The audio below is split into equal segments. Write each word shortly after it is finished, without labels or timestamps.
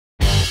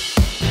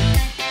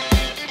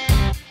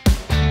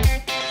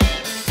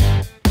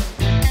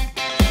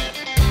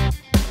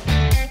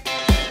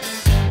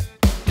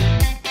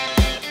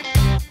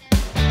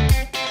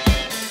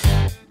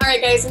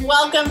guys,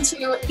 welcome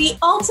to the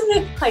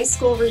ultimate high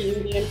school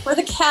reunion for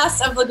the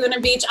cast of Laguna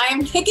Beach. I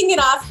am kicking it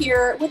off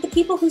here with the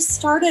people who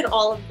started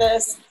all of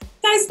this.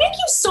 Guys, thank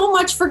you so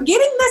much for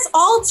getting this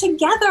all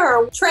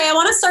together. Trey, I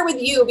want to start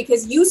with you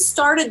because you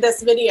started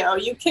this video.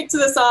 You kicked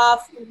this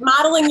off,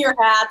 modeling your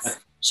hats,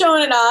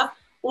 showing it off,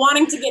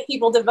 wanting to get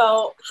people to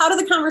vote. How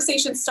did the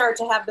conversation start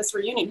to have this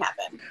reunion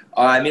happen?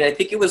 I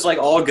think it was like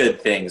all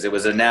good things. It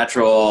was a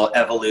natural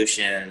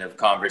evolution of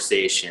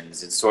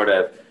conversations. It sort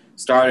of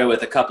started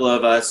with a couple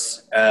of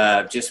us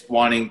just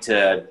wanting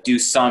to do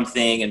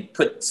something and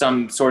put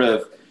some sort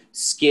of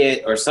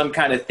skit or some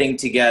kind of thing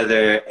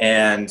together,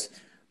 and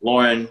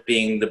Lauren,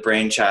 being the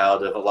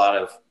brainchild of a lot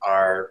of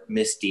our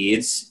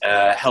misdeeds,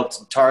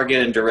 helped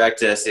target and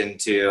direct us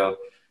into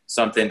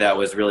something that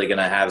was really going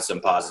to have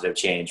some positive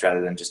change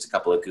rather than just a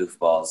couple of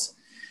goofballs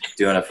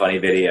doing a funny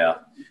video.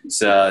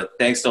 So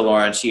thanks to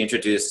Lauren, she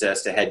introduced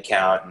us to head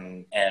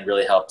count and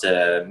really helped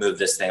to move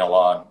this thing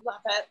along.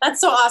 Love it. That's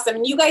so awesome.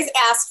 And you guys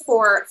asked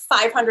for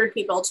 500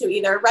 people to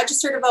either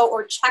register to vote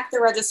or check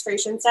their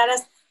registration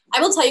status. I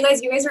will tell you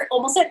guys are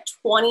almost at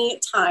 20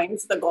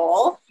 times the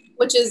goal,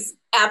 which is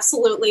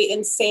absolutely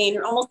insane.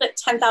 You're almost at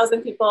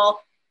 10,000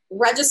 people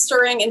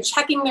registering and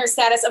checking their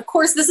status. Of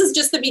course, this is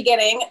just the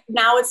beginning.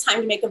 Now it's time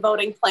to make a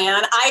voting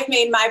plan. I've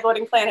made my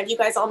voting plan. Have you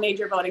guys all made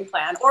your voting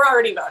plan or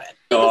already voted?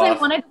 Because I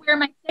wanted to wear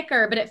my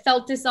sticker, but it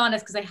felt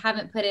dishonest because I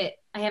haven't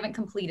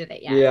completed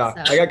it yet.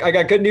 Yeah, so. I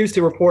got good news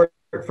to report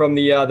from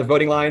the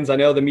voting lines. I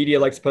know the media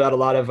likes to put out a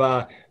lot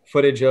of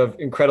footage of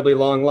incredibly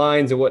long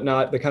lines and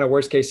whatnot, the kind of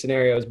worst case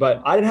scenarios,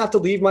 but I didn't have to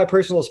leave my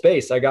personal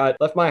space. I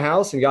left my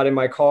house and got in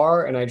my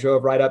car and I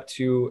drove right up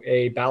to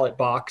a ballot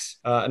box,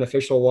 an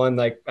official one,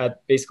 like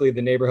at basically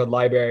the neighborhood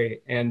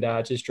library, and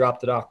just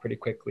dropped it off pretty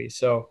quickly.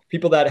 So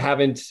people that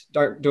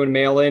aren't doing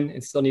mail-in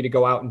and still need to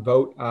go out and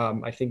vote,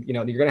 I think,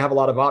 you're going to have a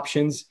lot of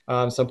options.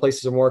 Some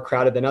places are more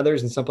crowded than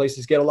others, and some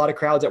places get a lot of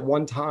crowds at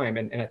one time.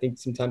 And I think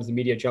sometimes the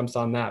media jumps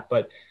on that,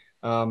 but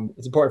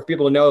it's important for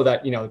people to know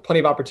that, plenty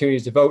of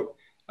opportunities to vote.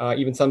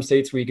 Even some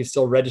states where you can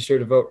still register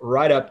to vote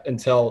right up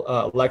until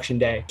election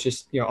day.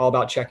 Just, all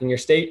about checking your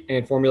state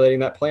and formulating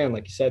that plan,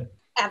 like you said.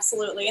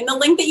 Absolutely. And the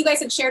link that you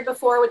guys had shared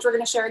before, which we're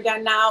going to share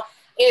again now,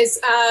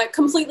 is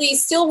completely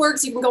still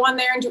works. You can go on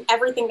there and do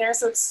everything there.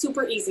 So it's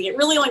super easy. It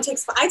really only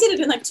takes, I did it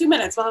in like 2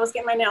 minutes while I was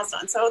getting my nails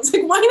done. So it's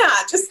like, why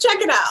not? Just check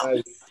it out.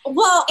 Nice.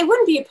 Well, it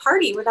wouldn't be a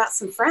party without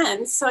some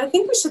friends. So I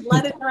think we should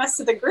let in the rest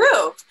of the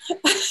group.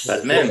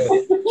 Let them in.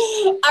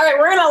 All right,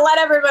 we're going to let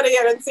everybody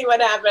in and see what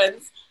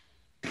happens.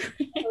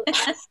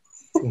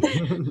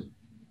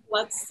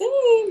 Let's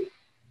see.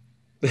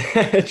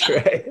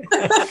 Trey.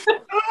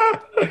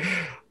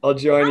 I'll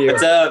join you.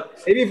 What's up?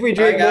 Maybe if we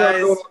drink more,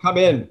 everyone will come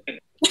in.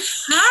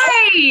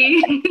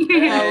 Hi.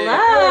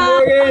 Hello.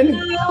 Morgan.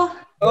 Hello.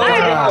 Oh,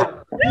 hi.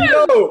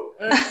 Yo.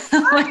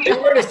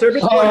 We're in a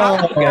service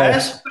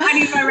guys. I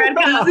need my red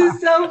cup. This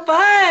is so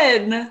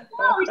fun.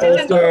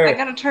 I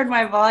gotta turn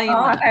my volume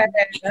on.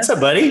 What's up,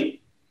 buddy?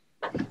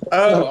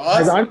 Oh,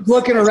 awesome. I'm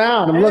looking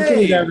around. I'm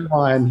looking at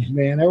everyone.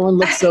 Man, everyone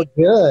looks so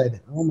good.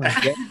 Oh my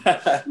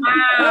god!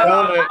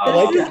 Wow. I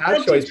like your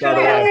hat choice, by the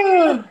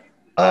way.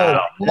 Oh,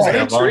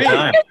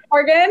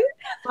 Morgan,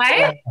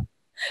 what?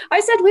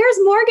 I said, "Where's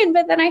Morgan?"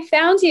 But then I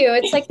found you.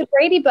 It's like the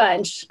Brady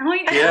Bunch. Oh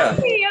yeah.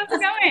 Hey, how's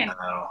it going?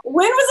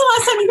 When was the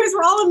last time you guys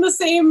were all in the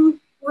same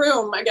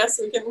room? I guess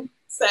we can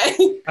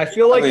say. I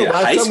feel like the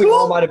last time we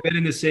all might have been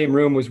in the same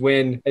room was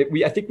when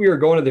I think we were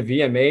going to the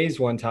VMAs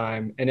one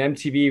time, and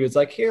MTV was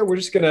like, "Here, we're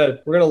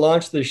gonna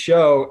launch the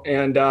show,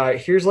 and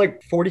here's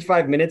like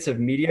 45 minutes of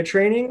media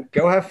training.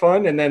 Go have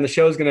fun, and then the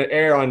show's gonna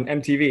air on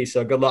MTV.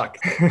 So good luck."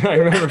 I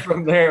remember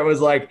from there it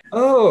was like,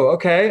 "Oh,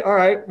 okay, all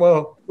right,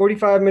 well."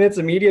 45 minutes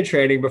of media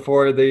training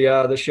before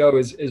the show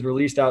is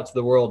released out to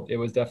the world. It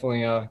was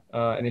definitely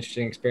an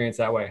interesting experience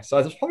that way. So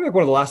it's probably like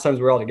one of the last times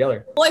we were all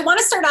together. Well, I want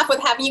to start off with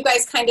having you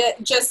guys kind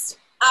of just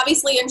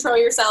obviously intro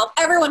yourself.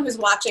 Everyone who's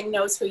watching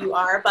knows who you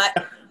are,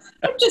 but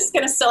I'm just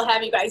going to still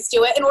have you guys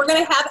do it. And we're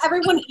going to have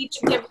everyone each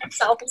give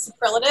themselves a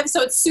superlative.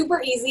 So it's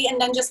super easy, and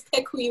then just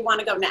pick who you want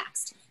to go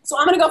next. So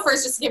I'm going to go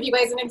first just to give you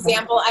guys an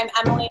example. I'm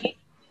Emily,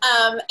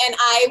 and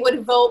I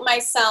would vote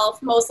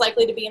myself most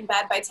likely to be in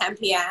bed by 10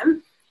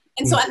 p.m.,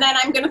 and then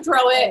I'm going to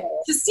throw it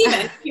to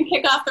Steven. You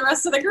can kick off the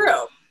rest of the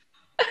group.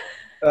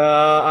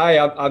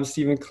 I'm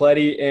Steven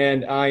Colletti,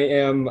 and I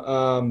am,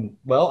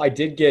 I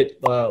did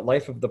get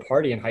Life of the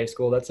Party in high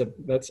school.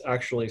 That's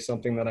actually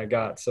something that I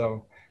got.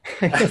 So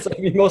I guess I'd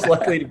be most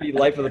likely to be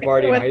Life of the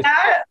Party in high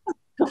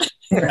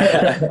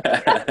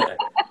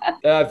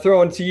school.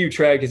 Throwing to you,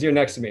 Trey, because you're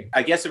next to me.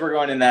 I guess if we're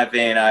going in that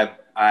vein,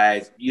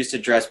 I used to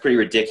dress pretty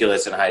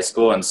ridiculous in high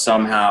school, and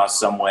somehow,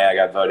 some way, I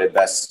got voted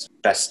best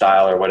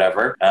style or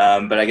whatever.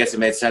 But I guess it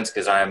made sense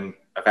because I'm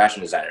a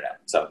fashion designer now,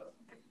 so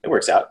it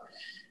works out.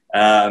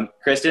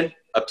 Kristin,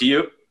 up to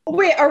you.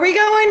 Wait, are we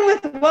going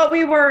with what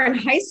we were in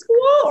high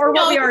school or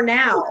what we are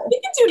now? We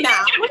can do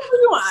now. Whatever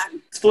you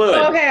want. It's fluid.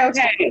 Okay.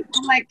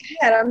 I'm like,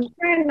 God, I'm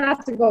trying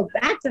not to go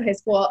back to high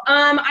school.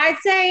 I'd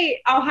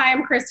say, hi,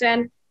 I'm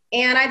Kristin.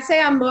 And I'd say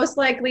I'm most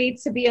likely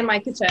to be in my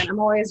kitchen. I'm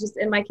always just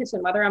in my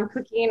kitchen, whether I'm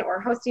cooking or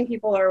hosting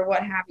people or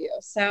what have you.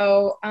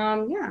 So,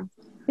 yeah.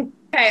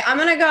 Okay, I'm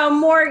gonna go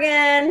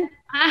Morgan.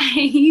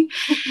 Hi.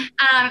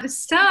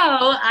 Let's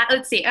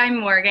see. I'm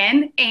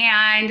Morgan,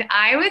 and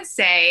I would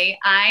say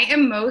I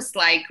am most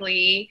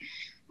likely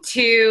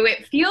to,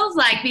 it feels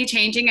like me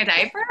changing a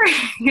diaper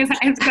because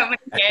I have so many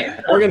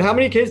kids. Morgan, how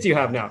many kids do you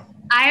have now?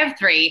 I have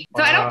 3.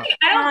 So I don't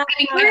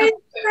think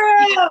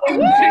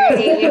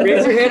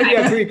Raise your hand if you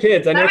have 3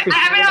 kids. I know. I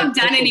haven't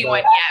outdone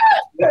anyone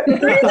yet.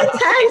 3 is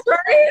a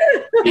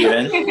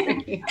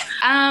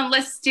right?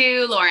 Let's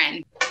do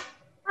Lauren.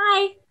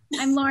 Hi,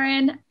 I'm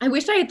Lauren. I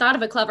wish I had thought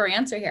of a clever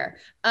answer here.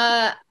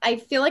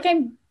 I feel like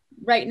I'm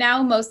right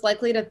now most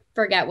likely to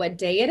forget what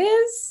day it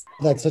is.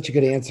 That's such a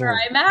good answer.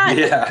 Where I'm at.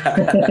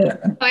 Yeah.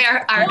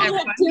 I only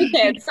have 2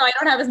 kids, so I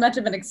don't have as much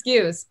of an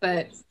excuse.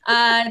 But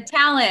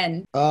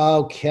Talan.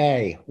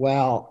 Okay.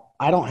 Well,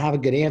 I don't have a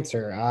good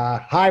answer.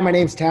 Hi, my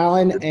name's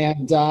Talan,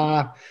 and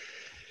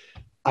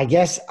I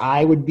guess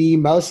I would be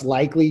most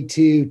likely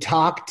to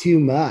talk too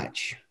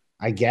much.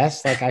 I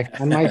guess, like, I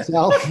find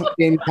myself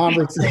in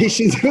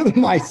conversations with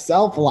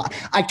myself a lot.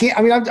 I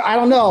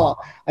don't know.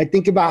 I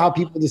think about how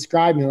people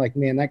describe me, like,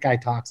 man, that guy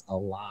talks a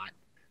lot.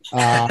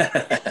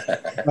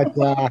 But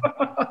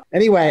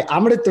anyway,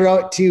 I'm going to throw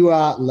it to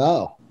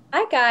Lo.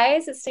 Hi,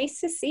 guys. It's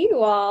nice to see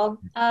you all.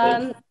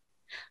 I'm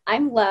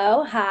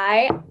Lo.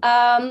 Hi.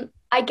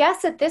 I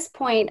guess at this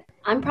point,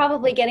 I'm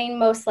probably getting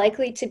most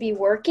likely to be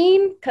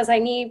working because I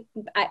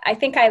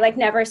think I like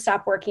never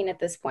stop working at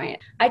this point.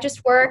 I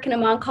just work and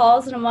I'm on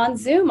calls and I'm on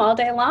Zoom all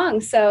day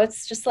long. So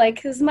it's just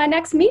like, this is my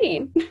next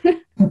meeting.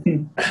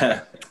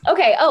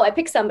 Okay. Oh, I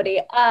picked somebody.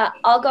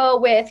 I'll go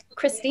with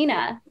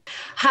Christina.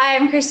 Hi,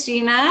 I'm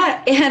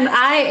Christina, and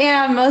I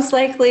am most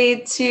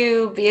likely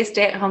to be a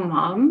stay-at-home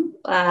mom.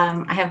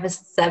 I have a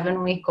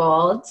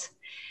 7-week-old.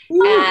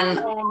 And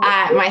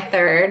my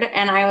 3rd,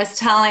 and I was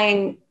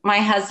telling my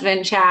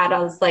husband Chad, I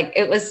was like,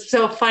 it was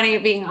so funny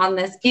being on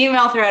this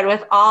email thread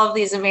with all of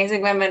these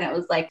amazing women. It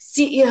was like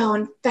CEO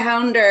and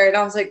founder, and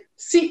I was like,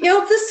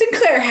 CEO of the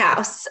Sinclair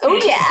house. Oh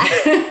yeah.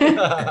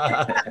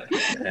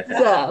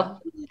 So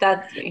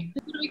that's me.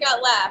 Who do we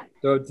got left?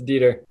 So it's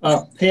Dieter.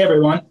 Hey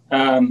everyone.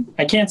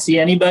 I can't see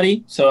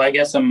anybody, so I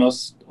guess I'm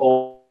most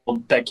old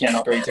that can't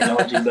operate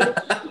technology,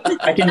 but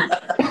I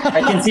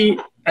can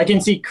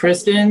see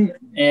Kristin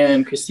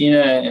and Christina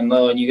and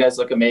Lo, and you guys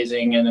look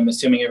amazing, and I'm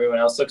assuming everyone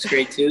else looks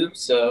great too.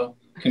 So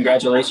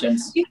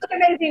congratulations. You look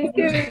amazing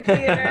too,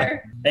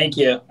 Peter. Thank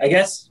you. I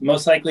guess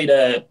most likely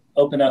to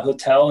open a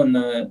hotel in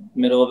the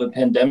middle of a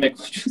pandemic,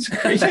 which is a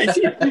great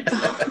idea.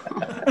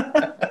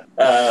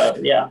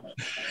 Yeah.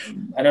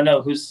 I don't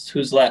know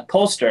who's left.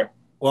 Polster.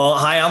 Well,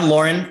 hi, I'm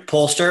Lauren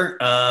Polster.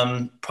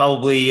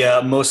 Probably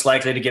most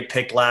likely to get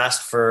picked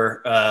last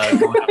for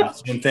the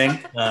Zoom thing.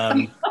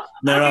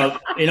 No,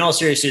 in all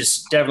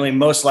seriousness, definitely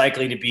most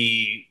likely to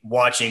be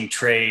watching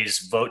Trey's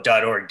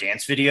vote.org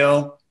dance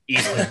video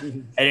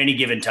easily at any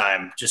given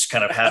time. Just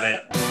kind of have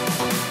it.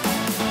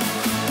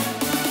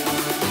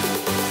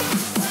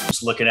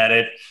 Just looking at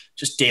it,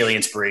 just daily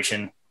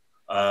inspiration.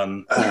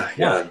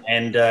 Yeah.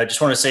 And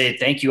just want to say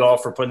thank you all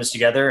for putting this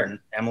together, and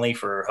Emily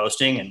for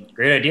hosting, and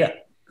great idea.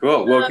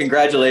 Cool. Well,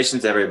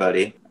 congratulations,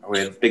 everybody. We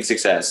had big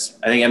success.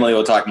 I think Emily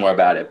will talk more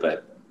about it,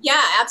 but. Yeah,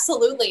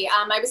 absolutely.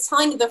 I was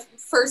telling the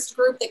first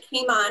group that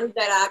came on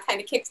that kind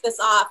of kicked this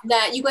off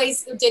that you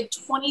guys did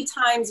 20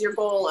 times your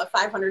goal of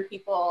 500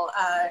 people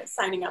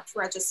signing up to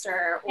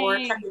register or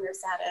checking their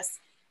status.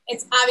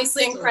 It's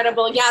obviously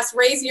incredible. Yes,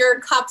 raise your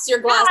cups, your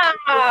glasses.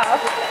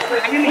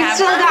 We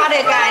still got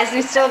it, guys.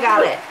 We still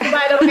got it.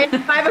 By the way,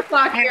 it's 5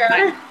 o'clock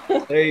here.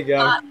 There you go.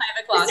 5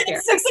 o'clock here.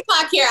 It's 6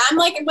 o'clock here. I'm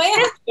like,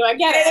 wait, do I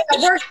get it?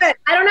 We're good.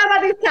 I don't know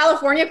about these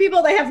California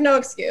people. They have no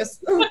excuse.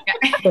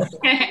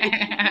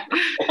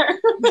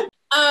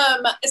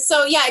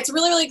 So yeah, it's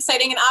really, really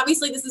exciting. And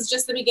obviously this is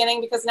just the beginning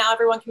because now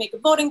everyone can make a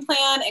voting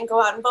plan and go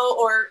out and vote,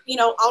 or,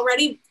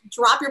 already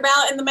drop your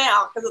ballot in the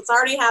mail because it's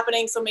already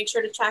happening. So make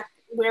sure to check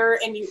when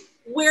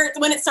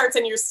it starts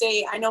in your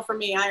state. I know for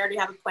me, I already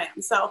have a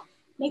plan. So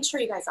make sure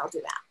you guys all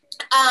do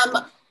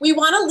that. We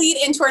want to lead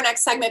into our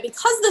next segment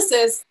because this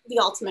is the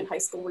ultimate high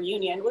school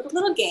reunion with a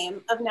little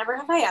game of Never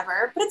Have I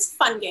Ever, but it's a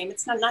fun game.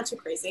 It's not too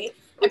crazy,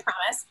 I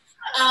promise.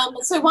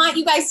 So I want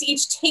you guys to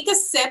each take a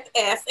sip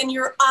and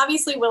you're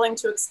obviously willing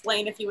to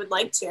explain if you would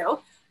like to.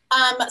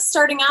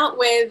 Starting out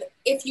with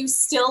if you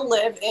still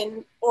live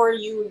in or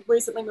you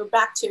recently moved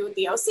back to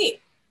the OC.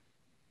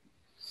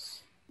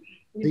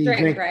 You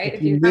drink, right?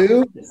 If you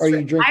moved, or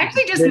you drink? I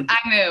actually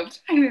moved.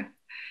 Yeah,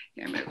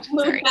 I moved.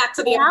 Moved back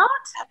to the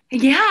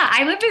Yeah,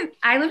 I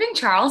live in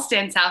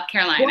Charleston, South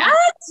Carolina.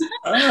 What?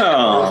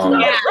 Oh.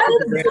 Yeah.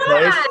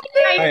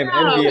 I am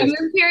envious. I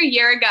moved here a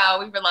year ago.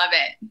 We would love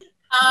it.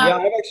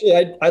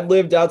 Yeah, I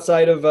lived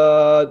outside of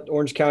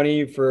Orange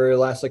County for the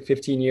last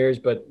 15 years,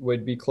 but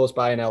would be close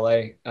by in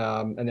LA.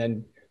 And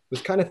then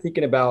was kind of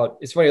thinking about,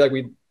 it's funny,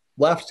 we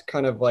left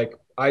kind of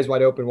eyes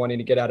wide open wanting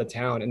to get out of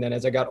town. And then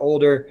as I got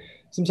older,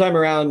 sometime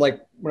around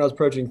like when I was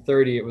approaching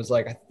 30, it was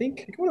like, I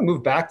think I want to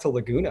move back to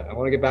Laguna. I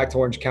want to get back to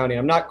Orange County.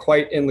 I'm not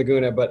quite in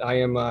Laguna, but I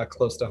am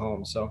close to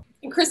home. So.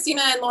 And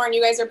Christina and Lauren,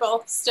 you guys are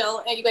both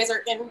still, you guys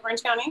are in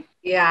Orange County?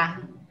 Yeah.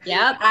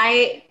 Yep.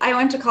 I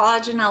went to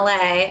college in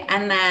LA,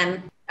 and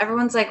then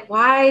everyone's like,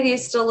 why do you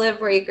still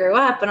live where you grew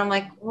up? And I'm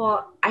like,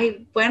 well,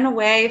 I went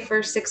away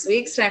for 6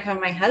 weeks and I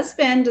found my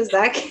husband. Does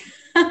that count?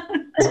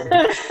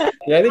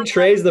 Yeah, I think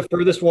Trey's the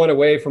furthest one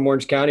away from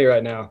Orange County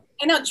right now.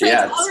 I know, Trey,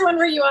 tell everyone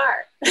where you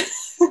are.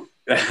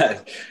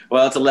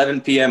 Well, it's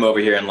 11 p.m. over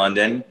here in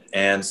London,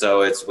 and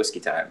so it's whiskey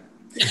time.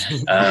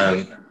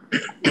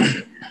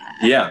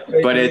 Yeah,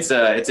 but it's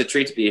a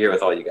treat to be here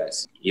with all you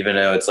guys, even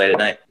though it's late at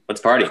night.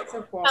 Let's party.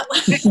 So cool.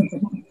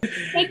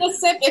 Take a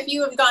sip if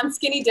you have gone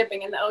skinny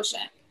dipping in the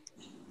ocean.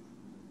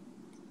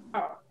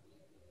 Oh.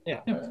 Yeah.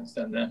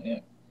 Yeah.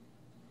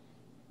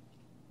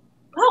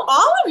 Oh,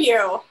 all of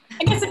you.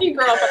 I guess if you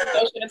grow up in the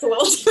ocean, it's a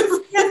little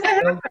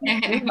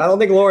different. I don't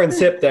think Lauren's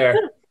hip there.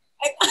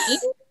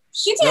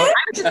 She did. I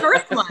was the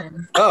first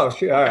one. Oh,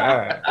 shoot. All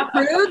right.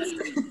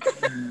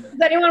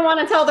 Does anyone want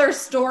to tell their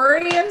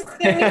story of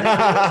skinny?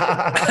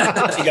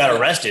 She got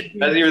arrested.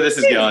 I see where this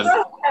is going.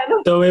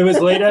 So it was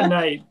late at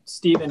night,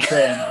 Steve and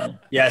Trey.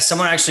 Yeah,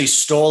 someone actually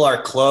stole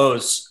our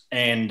clothes,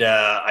 and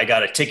I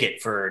got a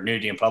ticket for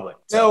nudity in public.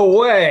 No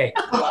way.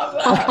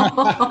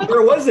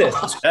 Where was it?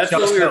 That's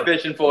what we were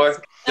fishing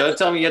for. Don't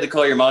tell me you had to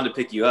call your mom to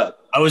pick you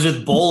up. I was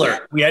with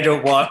Bowler. We had to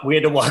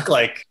walk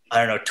like, I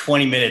don't know,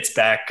 20 minutes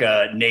back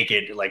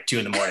naked at like 2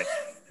 a.m. On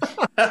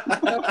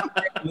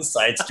the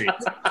side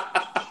streets.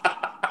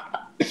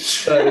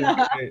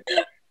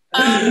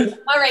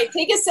 All right,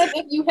 take a sip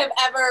if you have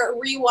ever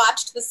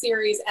rewatched the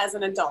series as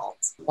an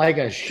adult. Like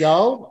a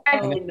show?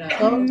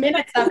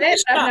 Minutes of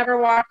it. I've never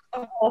watched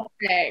the whole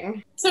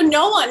thing. So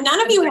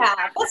none of you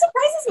have. That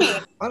surprises me.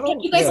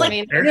 You guys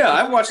Yeah,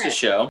 I've watched the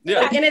show.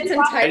 Yeah, In its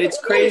entirety. and it's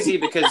crazy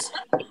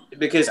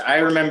because I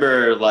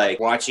remember like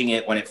watching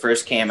it when it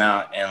first came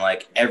out, and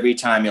like every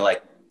time you're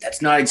like,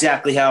 that's not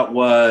exactly how it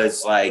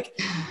was. Like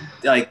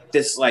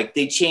this, like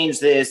they changed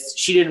this.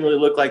 She didn't really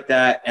look like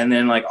that, and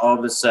then like all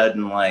of a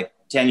sudden, like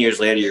 10 years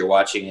later, you're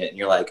watching it and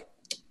you're like,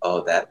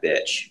 oh, that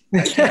bitch.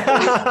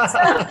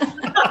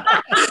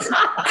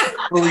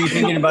 What were you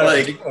thinking about?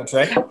 Like,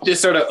 Trey?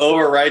 Just sort of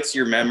overwrites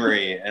your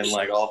memory, and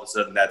like all of a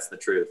sudden, that's the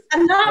truth.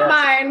 And not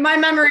mine. My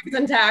memory's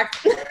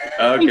intact.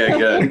 Okay,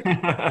 good.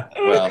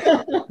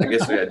 Well, I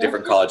guess we had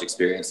different college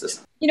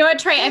experiences. You know what,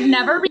 Trey? I've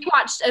never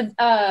rewatched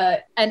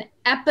an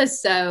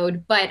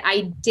episode, but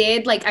I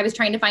did, like, I was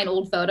trying to find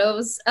old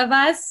photos of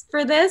us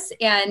for this,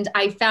 and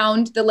I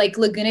found the, like,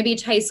 Laguna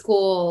Beach High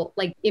School,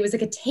 like, it was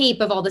like a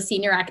tape of all the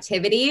senior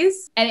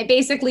activities, and it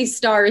basically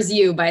stars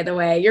you, by the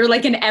way. You're,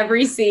 like, in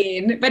every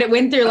scene, but it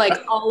went through, like,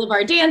 all of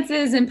our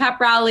dances and pep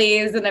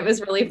rallies, and it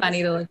was really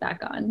funny to look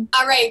back on.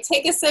 All right,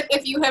 take a sip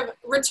if you have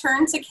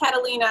returned to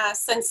Catalina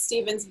since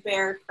Steven's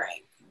bear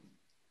prank.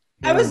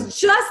 I was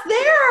just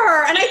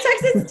there, and I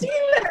texted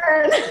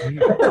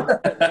Steven.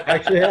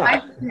 Actually,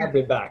 yeah. I've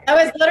been back. I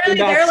was literally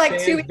there like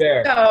 2 weeks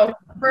there. ago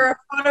for a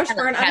photo shoot,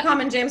 for an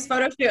Uncommon James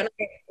photo shoot.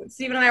 And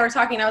Steven and I were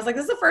talking. I was like,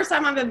 "This is the first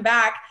time I've been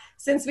back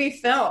since we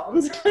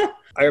filmed."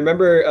 I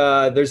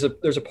remember there's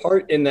a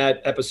part in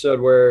that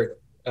episode where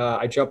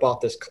I jump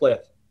off this cliff,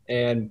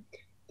 and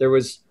there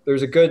was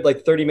a good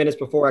like 30 minutes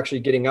before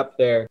actually getting up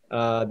there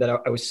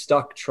that I was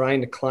stuck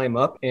trying to climb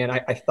up, and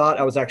I thought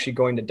I was actually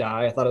going to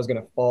die. I thought I was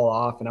going to fall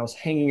off, and I was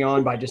hanging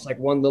on by just like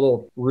one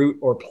little root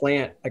or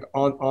plant like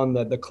on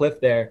the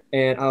cliff there,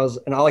 and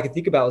all I could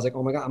think about was like,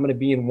 oh my God, I'm going to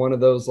be in one of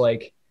those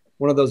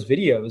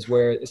videos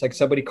where it's like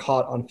somebody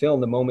caught on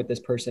film the moment this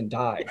person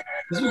died.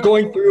 This was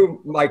going through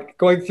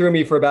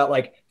me for about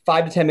like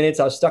 5 to 10 minutes.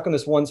 I was stuck in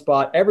this one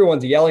spot.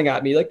 Everyone's yelling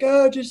at me like,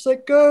 "Oh, just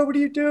like go! What are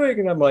you doing?"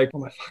 And I'm like, "Oh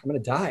my fuck, I'm gonna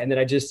die!" And then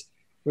it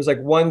was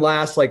like one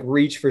last like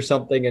reach for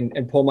something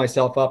and pull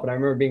myself up. And I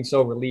remember being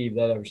so relieved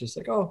that I was just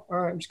like, "Oh, all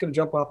right, I'm just gonna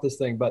jump off this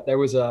thing." But there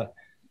was a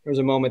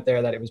moment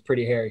there that it was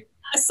pretty hairy.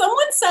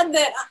 Someone said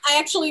that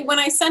when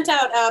I sent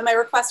out my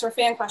request for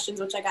fan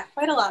questions, which I got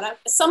quite a lot of,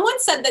 someone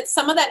said that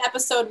some of that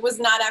episode was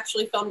not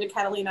actually filmed in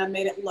Catalina and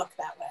made it look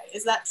that way.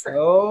 Is that true?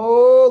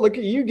 Oh, look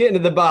at you getting to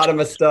the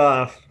bottom of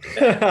stuff.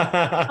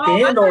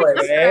 Handle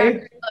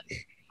it,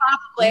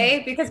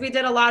 probably, because we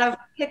did a lot of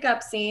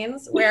pickup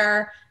scenes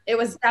where it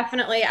was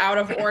definitely out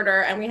of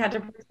order and we had to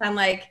pretend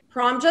like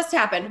prom just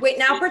happened. Wait,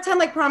 now pretend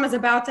like prom is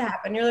about to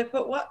happen. You're like,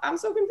 but what? I'm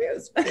so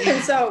confused.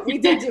 And so we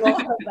did do all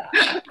of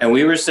that. And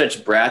we were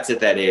such brats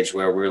at that age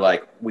where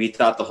we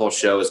thought the whole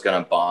show was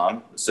going to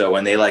bomb. So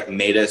when they like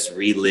made us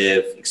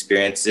relive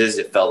experiences,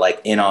 it felt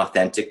like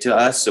inauthentic to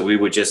us. So we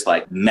would just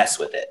like mess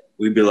with it.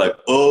 We'd be like,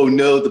 oh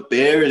no, the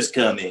bear is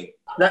coming.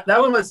 That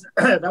one was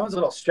a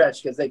little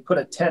stretch because they put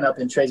a tent up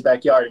in Trey's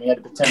backyard and we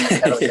had to pretend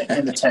like that was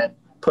in the tent,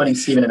 putting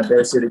Steven in a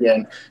bear suit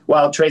again,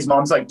 while Trey's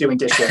mom's like doing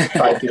dishes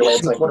 5 feet away.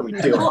 It's like, what are we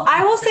doing? Well,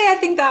 I will say I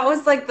think that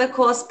was like the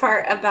coolest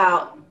part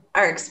about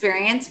our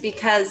experience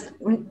because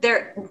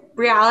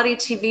reality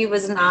TV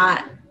was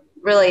not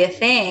really a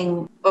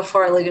thing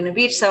before Laguna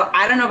Beach. So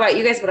I don't know about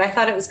you guys, but I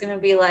thought it was going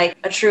to be like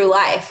a true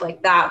life.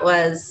 Like that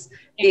was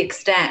the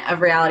extent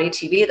of reality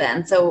TV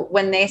then. So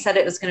when they said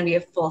it was going to be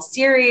a full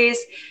series,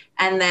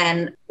 and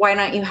then why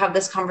not you have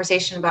this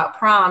conversation about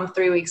prom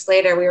 3 weeks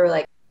later, we were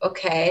like,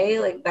 okay,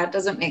 like that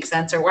doesn't make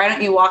sense. Or why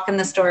don't you walk in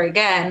the store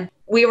again?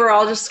 We were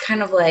all just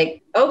kind of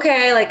like,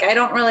 okay, like I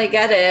don't really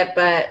get it,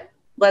 but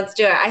let's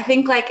do it. I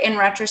think like in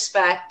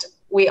retrospect,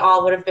 we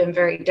all would have been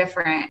very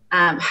different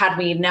had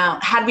we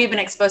been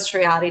exposed to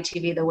reality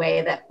TV the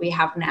way that we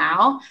have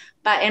now.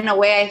 But in a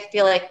way, I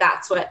feel like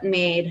that's what's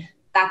made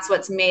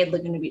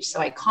Laguna Beach so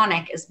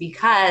iconic, is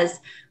because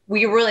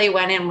we really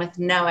went in with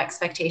no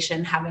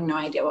expectation, having no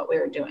idea what we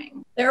were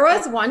doing. There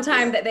was one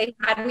time that they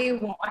had me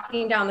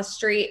walking down the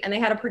street and they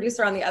had a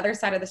producer on the other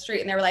side of the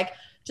street and they were like,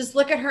 just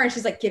look at her. And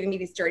she's like giving me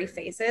these dirty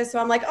faces. So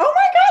I'm like, oh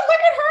my God,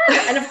 look at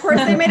her. And of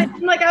course they made it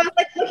seem like I was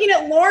like looking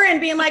at Lauren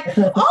being like,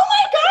 oh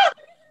my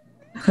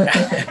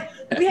God.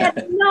 We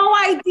had no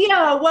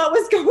idea what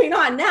was going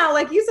on. Now,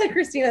 like you said,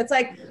 Christina, it's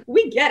like,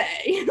 we get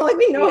it. You know, like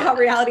we know how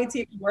reality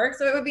TV works.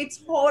 So it would be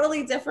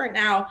totally different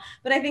now.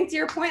 But I think to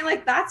your point,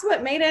 like that's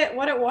what made it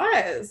what it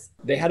was.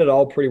 They had it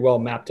all pretty well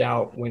mapped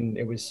out when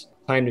it was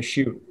time to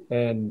shoot.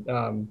 And,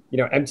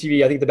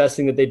 MTV, I think the best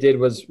thing that they did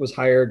was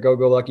hire Go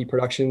Go Lucky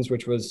Productions,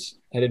 which was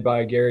headed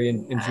by Gary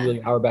and Julie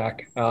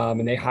Auerbach.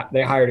 And they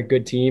hired a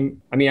good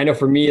team. I mean, I know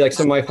for me, like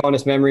some of my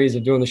fondest memories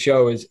of doing the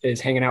show is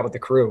hanging out with the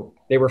crew.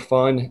 They were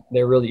fun.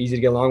 They were really easy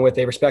to get along with.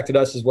 They respected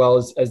us as well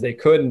as they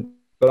could,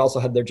 but also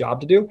had their job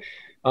to do.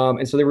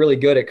 And so they're really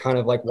good at kind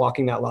of like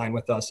walking that line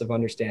with us of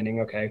understanding,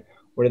 okay,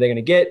 what are they going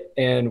to get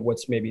and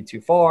what's maybe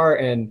too far?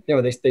 And,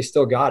 they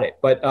still got it.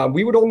 But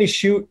we would only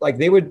shoot, like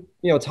they would,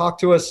 talk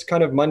to us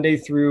kind of Monday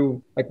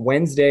through like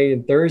Wednesday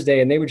and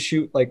Thursday, and they would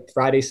shoot like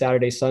Friday,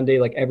 Saturday, Sunday,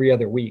 like every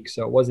other week.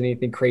 So it wasn't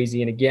anything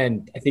crazy. And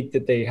again, I think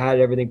that they had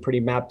everything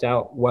pretty mapped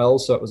out well.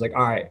 So it was like,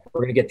 all right,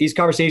 we're going to get these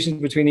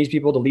conversations between these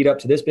people to lead up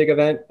to this big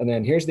event. And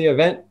then here's the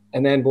event.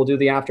 And then we'll do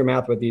the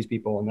aftermath with these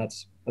people. And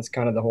that's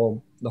kind of the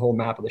whole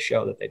map of the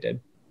show that they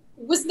did.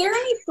 Was there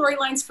any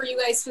storylines for you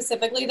guys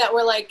specifically that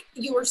were like,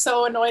 you were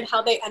so annoyed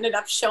how they ended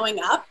up showing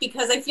up?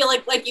 Because I feel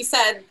like you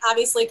said,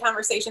 obviously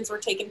conversations were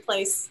taking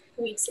place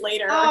weeks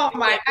later. Oh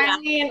my, I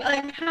mean,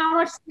 like how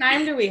much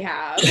time do we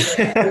have?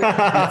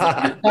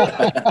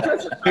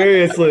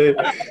 Seriously.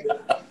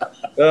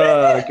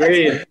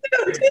 Great.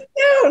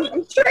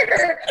 I'm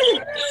triggered.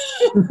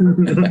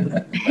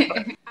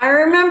 I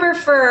remember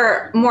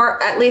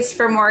at least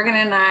for Morgan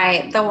and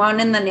I, the one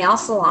in the nail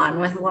salon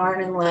with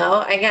Lauren and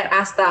Lo, I get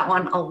asked that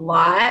one a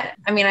lot.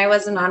 I mean, I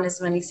wasn't on as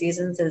many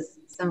seasons as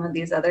some of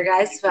these other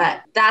guys,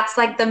 but that's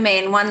like the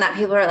main one that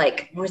people are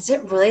like, was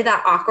it really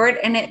that awkward?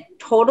 And it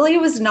totally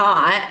was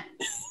not.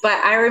 But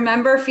I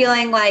remember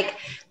feeling like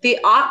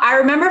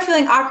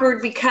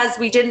awkward because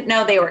we didn't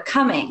know they were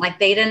coming. Like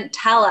they didn't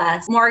tell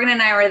us. Morgan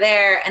and I were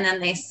there, and then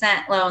they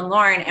sent Lo and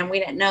Lauren, and we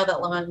didn't know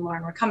that Lo and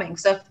Lauren were coming.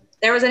 So if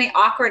there was any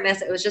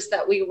awkwardness, it was just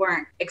that we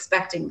weren't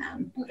expecting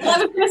them. I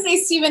was going to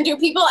say, Steven, do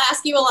people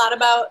ask you a lot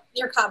about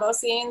your Cabo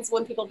scenes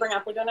when people bring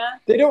up Laguna?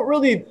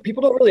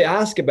 People don't really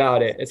ask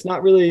about it. It's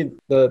not really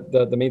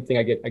the main thing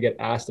I get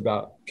asked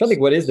about. I'm trying to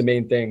think what is the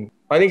main thing.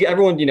 I think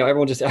everyone's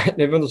just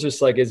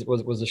like,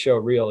 was the show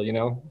real,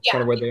 Yeah.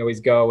 Kind of where they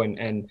always go.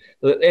 And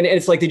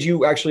it's like, did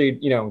you actually,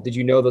 did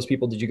you know those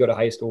people? Did you go to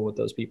high school with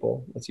those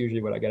people? That's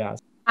usually what I get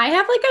asked. I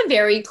have like a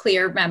very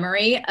clear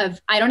memory of,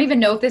 I don't even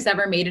know if this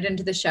ever made it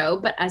into the show,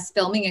 but us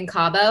filming in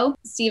Cabo,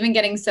 Steven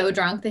getting so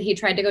drunk that he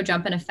tried to go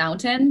jump in a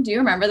fountain. Do you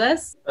remember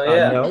this? Oh,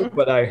 yeah. No,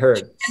 but I heard.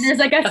 And there's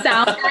like a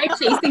sound guy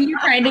chasing you,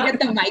 trying to get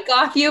the mic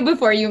off you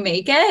before you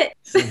make it.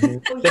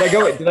 Mm-hmm.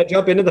 Did I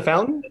jump into the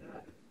fountain?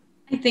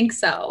 I think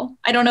so.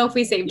 I don't know if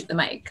we saved the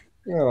mic.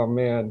 Oh,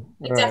 man.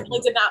 It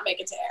definitely did not make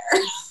it to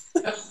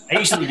air. I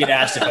usually get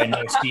asked if I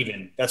know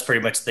Steven. That's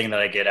pretty much the thing that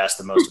I get asked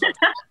the most about.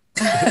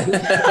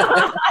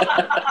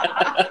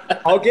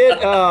 I'll get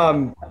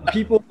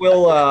people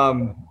will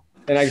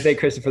and I say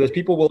Kristin for this,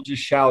 people will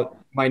just shout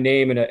my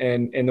name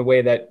in the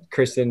way that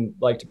Kristin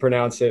liked to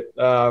pronounce it.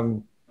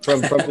 From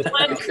just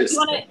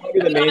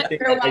the main thing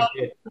I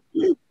get.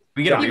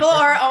 People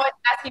are always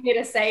asking me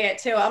to say it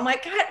too. I'm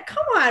like, God,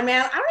 come on,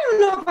 man. I don't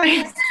even know if I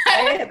can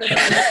say it.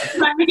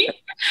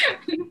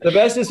 The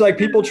best is like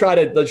people try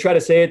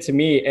to say it to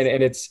me,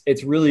 and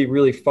it's really,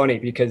 really funny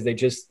because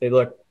they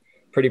look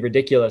pretty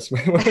ridiculous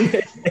when they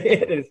say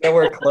it. It's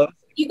nowhere close.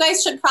 You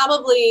guys should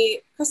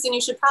probably, Kristin, you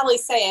should probably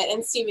say it,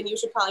 and Steven, you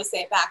should probably say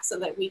it back so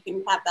that we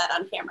can have that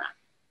on camera.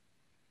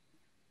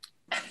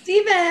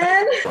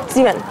 Steven.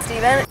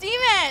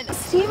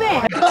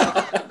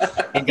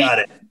 You got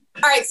it.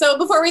 All right, so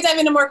before we dive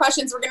into more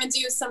questions, we're going to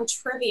do some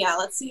trivia.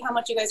 Let's see how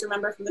much you guys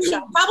remember from the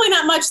show. Probably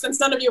not much since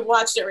none of you have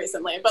watched it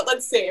recently, but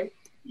let's see.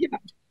 Yeah.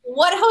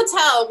 What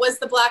hotel was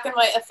the black and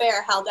white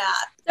affair held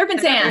at?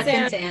 Serpent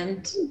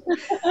Sand.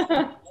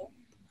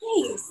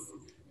 Nice.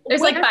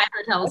 There's like 5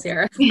 hotels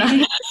here.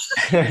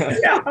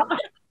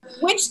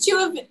 Which two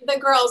of the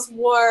girls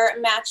wore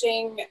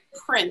matching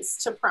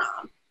prints to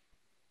prom?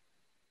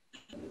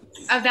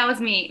 Oh, that was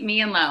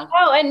me and Lo.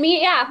 Oh, and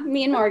me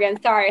and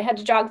Morgan. Sorry, I had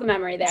to jog the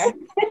memory there.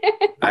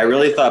 I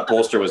really thought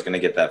Polster was going to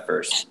get that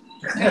first.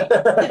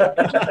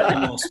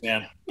 Almost,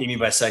 man. Beat me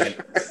by a second.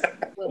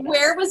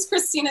 Where was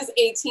Christina's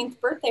 18th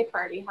birthday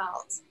party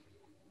held?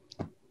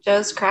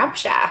 Joe's Crab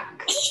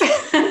Shack.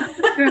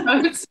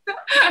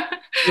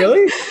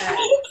 Really?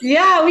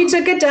 Yeah, we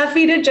took a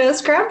Duffy to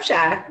Joe's Crab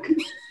Shack.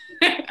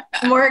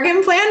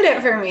 Morgan planned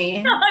it for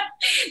me.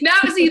 No,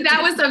 see,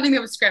 that was something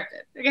that was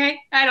scripted. Okay,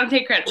 I don't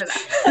take credit for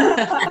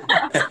that.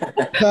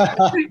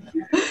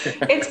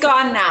 It's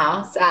gone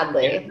now,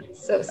 sadly.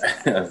 So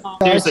sad.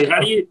 Seriously,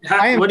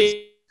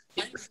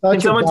 can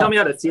someone tell me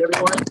how to see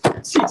everyone?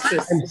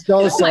 Jesus. I'm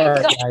so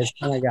sorry, guys.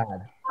 Oh my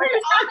God. What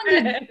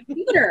happened to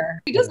Dieter?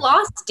 We just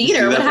lost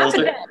Dieter. What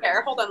happened to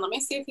Here, hold on. Let me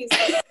see if he's.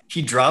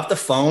 He dropped the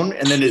phone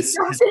and then his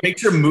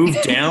picture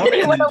moved down.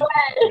 He And went then,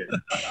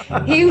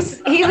 away. He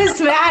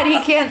was mad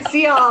he can't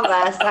see all of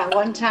us at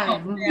one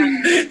time.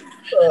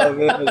 Oh,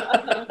 man.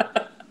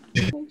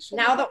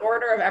 Now the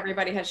order of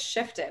everybody has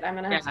shifted. I'm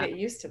gonna have to get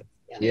used to this.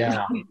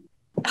 Yeah.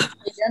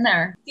 He's in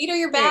there. Dieter,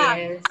 you're There back.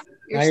 he is.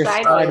 Now You're you're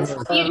sideways.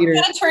 sideways. You Dieter,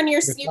 gotta turn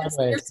your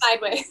you're you're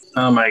sideways.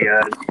 Oh my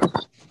God.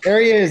 there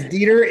he is.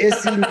 Dieter,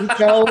 Issy,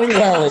 Nico, and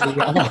Welly.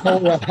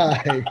 All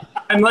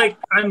right.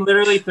 I'm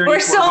literally 34. We're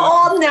so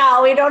old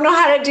now. We don't know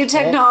how to do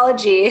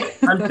technology.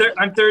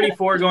 I'm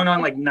 34 going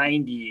on like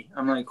 90.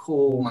 I'm like,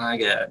 oh my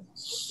God.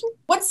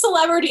 What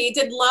celebrity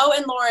did Lo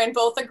and Lauren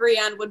both agree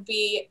on would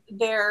be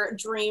their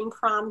dream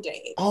prom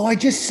date? Oh, I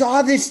just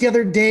saw this the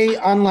other day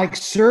on like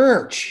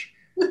search.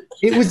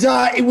 It was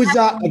I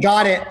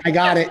got it.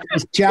 It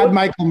was Chad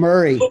Michael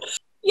Murray.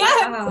 Yeah.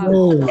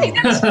 Oh.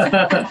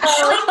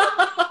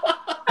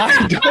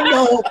 I don't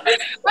know.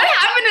 What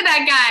happened to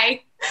that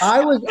guy?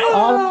 I was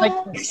on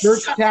like the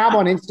search tab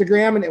on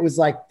Instagram and it was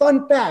like,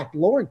 fun fact,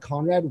 Lauren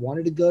Conrad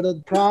wanted to go to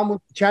the prom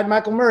with Chad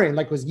Michael Murray. And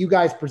like, was you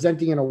guys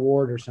presenting an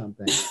award or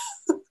something?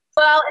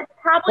 Well, it's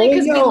probably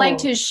because we no.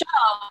 liked his show.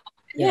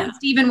 Yeah. And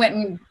Steven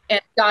went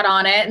and got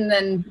on it and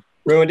then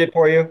Ruined it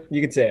for you.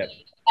 You can say it.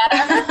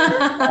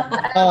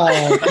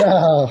 Oh,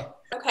 no.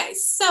 Okay,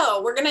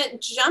 so we're gonna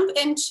jump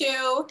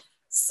into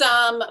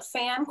some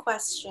fan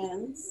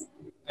questions.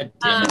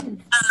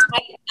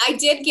 I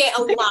did get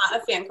a lot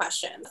of fan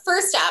questions.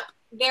 First up,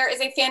 there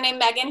is a fan named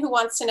Megan who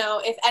wants to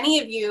know if any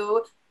of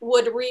you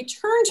would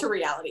return to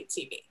reality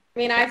TV. I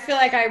mean, I feel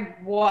like I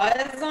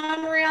was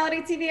on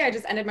reality TV. I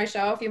just ended my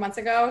show a few months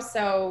ago,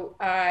 so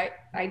I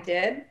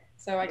did.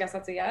 So I guess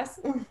that's a yes.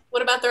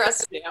 What about the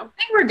rest of you? I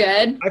think we're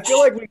good. I feel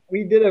like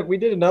we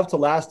did enough to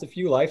last a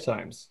few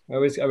lifetimes. I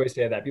always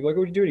say that. People are like,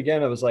 would you do it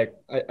again? I was like,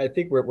 I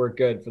think we're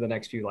good for the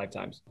next few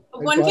lifetimes.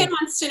 One fan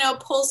wants to know,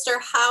 Polster,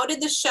 how did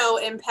the show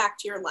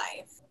impact your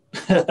life?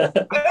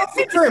 I don't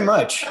think very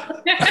much.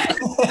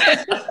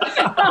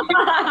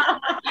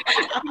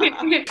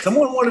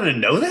 Someone wanted to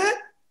know that?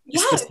 Yeah.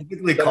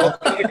 Specifically called.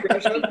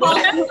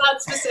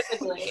 Not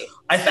specifically.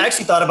 I've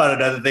actually thought about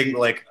another thing.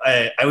 Like,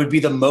 I would be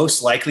the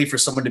most likely for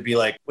someone to be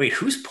like, "Wait,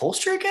 who's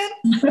Polster again?"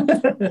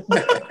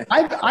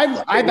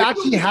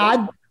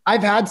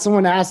 I've had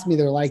someone ask me,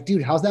 they're like,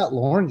 "Dude, how's that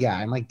Lauren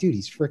guy?" I'm like, "Dude,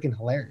 he's freaking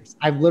hilarious."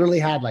 I've literally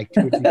had like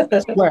 2 or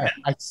 3.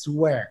 I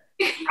swear.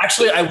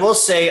 Actually, I will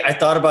say I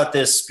thought about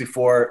this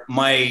before.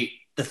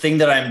 The thing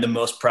that I'm the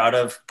most proud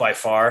of by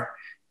far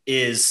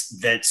is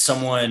that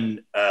someone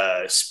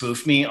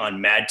spoofed me on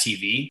Mad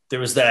TV. There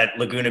was that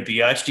Laguna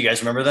Beach. Do you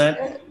guys remember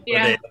that?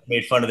 Yeah. Where they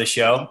made fun of the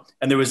show.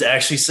 And there was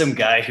actually some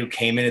guy who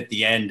came in at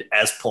the end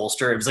as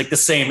Polster. It was like the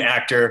same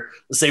actor,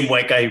 the same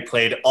white guy who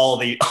played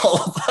all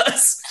of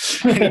us.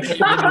 And he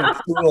threw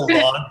a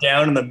log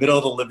down in the middle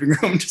of the living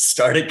room to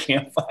start a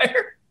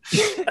campfire.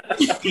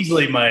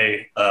 Easily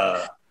my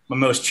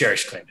most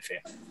cherished claim to fame.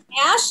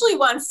 Ashley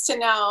wants to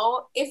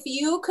know, if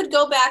you could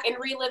go back and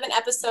relive an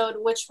episode,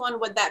 which one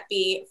would that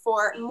be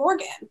for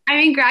Morgan? I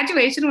mean,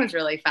 graduation was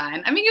really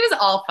fun. I mean, it was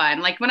all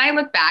fun. Like when I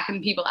look back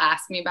and people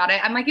ask me about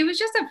it, I'm like, it was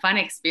just a fun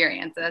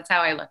experience. That's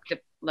how I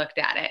looked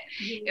at it.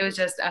 Mm-hmm. It was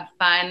just a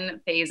fun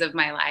phase of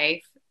my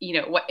life.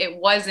 You know, it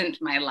wasn't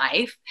my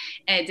life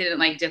and it didn't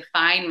like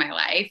define my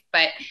life,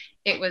 but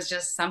it was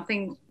just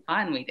something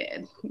fun we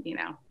did, you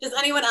know. Does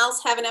anyone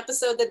else have an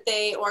episode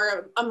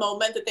or a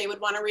moment that they would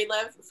want to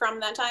relive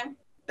from that time?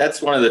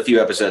 That's one of the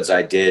few episodes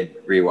I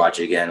did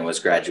rewatch again was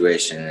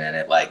Graduation, and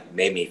it like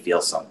made me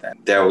feel something.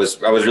 I was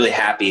really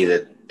happy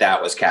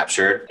that was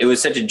captured. It was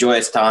such a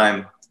joyous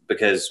time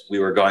because we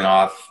were going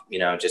off,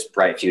 just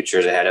bright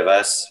futures ahead of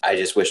us. I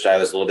just wished I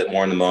was a little bit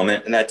more in the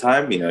moment in that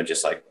time,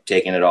 just like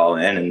taking it all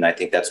in. And I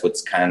think that's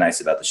what's kind of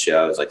nice about the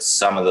show is like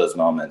some of those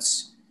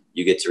moments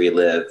you get to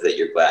relive that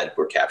you're glad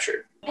were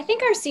captured. I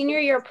think our senior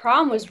year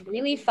prom was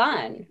really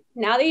fun.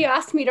 Now that you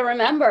asked me to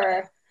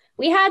remember,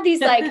 we had these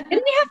didn't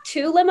we have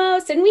 2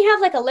 limos? Didn't we have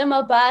like a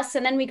limo bus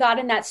and then we got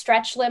in that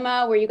stretch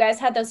limo where you guys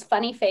had those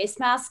funny face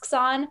masks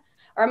on?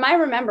 Or am I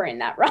remembering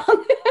that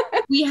wrong?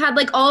 We had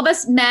like all of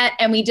us met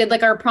and we did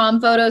like our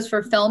prom photos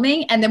for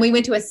filming. And then we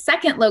went to a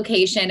second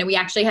location and we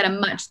actually had a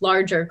much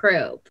larger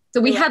group.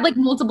 So we had like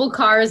multiple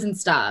cars and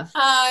stuff.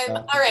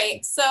 All right.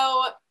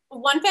 So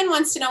one fan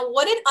wants to know,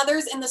 what did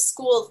others in the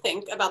school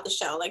think about the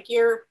show? Like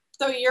your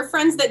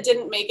friends that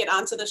didn't make it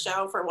onto the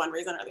show for one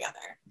reason or the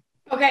other.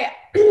 Okay,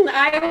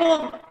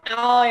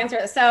 I'll answer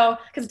it. So,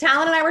 because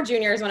Talan and I were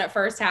juniors when it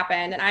first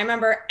happened, and I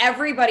remember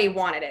everybody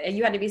wanted it.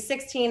 You had to be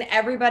 16,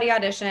 everybody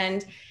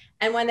auditioned.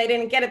 And when they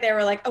didn't get it, they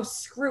were like, oh,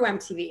 screw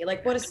MTV.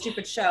 Like, what a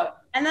stupid show.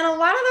 And then a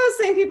lot of those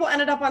same people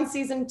ended up on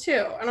season 2.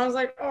 And I was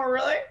like, oh,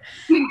 really?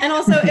 And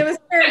also it was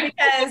weird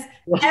because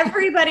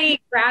everybody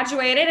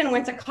graduated and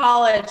went to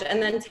college.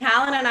 And then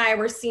Talan and I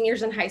were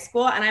seniors in high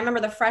school. And I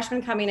remember the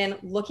freshmen coming in,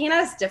 looking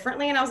at us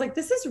differently. And I was like,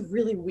 this is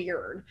really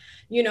weird.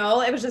 You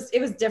know, it was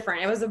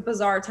different. It was a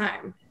bizarre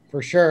time.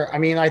 For sure. I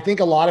mean, I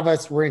think a lot of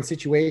us were in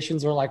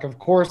situations where, like, of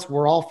course,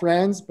 we're all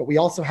friends, but we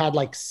also had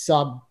like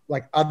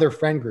other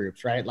friend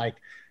groups, right? Like,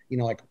 you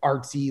know, like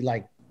artsy,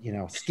 like, you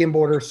know,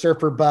 skimboarder,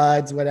 surfer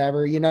buds,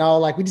 whatever, you know,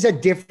 like we just had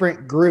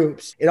different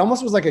groups. It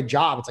almost was like a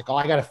job. It's like, oh,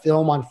 I got to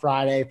film on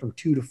Friday from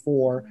 2 to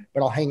 4,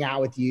 but I'll hang out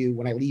with you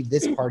when I leave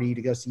this party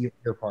to go see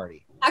your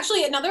party.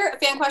 Actually, another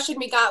fan question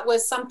we got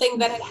was something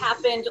that had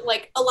happened,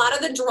 like a lot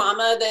of the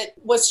drama that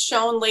was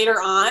shown later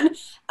on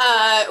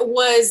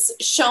was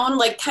shown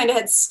like kind of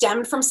had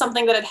stemmed from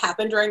something that had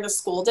happened during the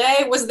school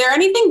day. Was there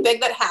anything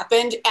big that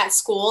happened at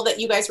school that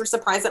you guys were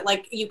surprised that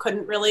like you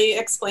couldn't really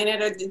explain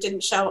it or it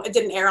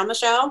didn't air on the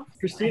show?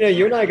 Christina,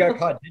 you and I got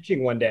caught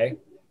ditching one day.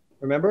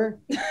 Remember?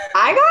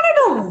 I got in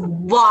a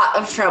lot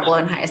of trouble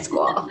in high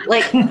school.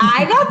 Like,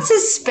 I got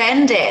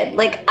suspended.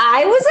 Like,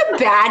 I was a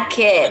bad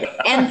kid.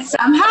 And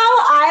somehow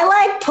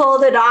I, like,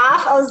 pulled it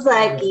off. I was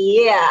like,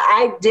 yeah,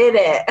 I did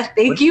it.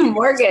 Thank you,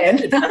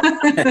 Morgan.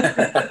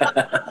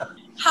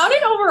 How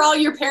did overall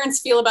your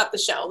parents feel about the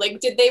show? Like,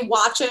 did they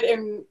watch it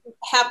and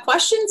have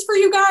questions for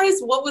you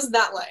guys? What was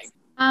that like?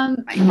 My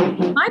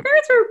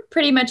parents were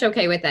pretty much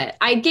okay with it.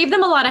 I gave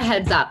them a lot of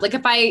heads up. Like,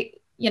 if I...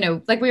 you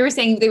know, like we were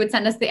saying, they would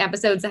send us the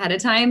episodes ahead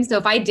of time. So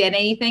if I did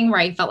anything where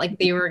I felt like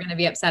they were going to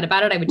be upset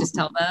about it, I would just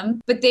tell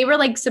them. But they were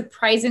like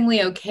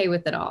surprisingly okay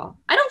with it all.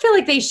 I don't feel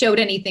like they showed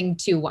anything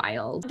too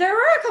wild. There were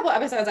a couple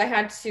episodes I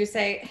had to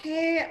say,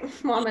 hey,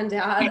 mom and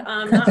dad,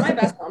 not my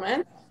best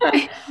moment.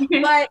 but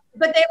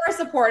they were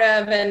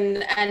supportive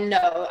and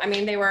no, I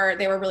mean, they were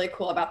really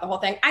cool about the whole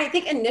thing. I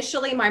think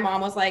initially my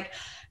mom was like,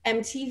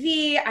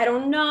 MTV, I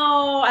don't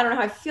know how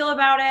I feel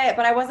about it,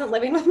 but I wasn't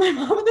living with my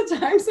mom at the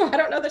time, so I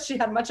don't know that she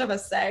had much of a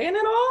say in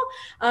it all.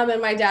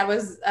 And my dad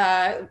was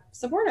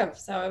supportive,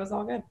 so it was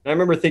all good. I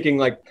remember thinking,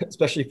 like,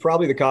 especially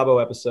probably the Cabo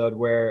episode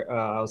where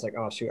I was like,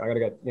 oh shoot, I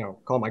gotta go, you know,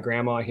 call my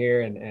grandma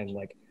here and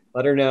like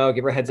let her know,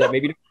 give her a heads up,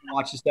 maybe don't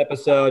watch this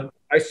episode.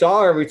 I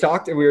saw her, we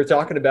were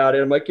talking about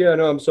it. I'm like, yeah,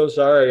 no, I'm so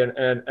sorry.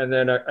 And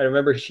then I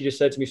remember she just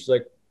said to me, she's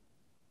like,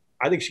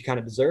 I think she kind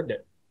of deserved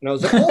it. And I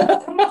was like,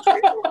 oh my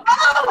God.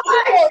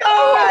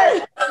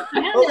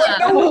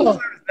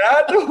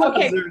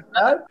 Okay.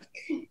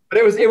 But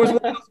it was one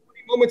of those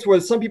moments where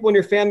some people in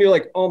your family are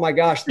like, oh my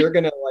gosh, they're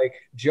gonna like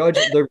judge,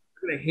 they're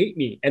gonna hate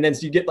me, and then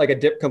so you get like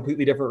a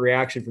completely different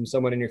reaction from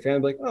someone in your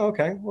family, like, oh,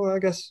 okay, well, I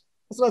guess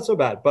that's not so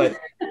bad. But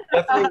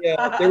definitely,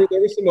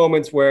 there were some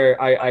moments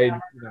where I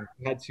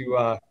had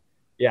to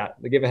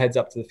give a heads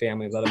up to the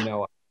family, let them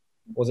know I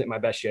wasn't in my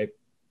best shape.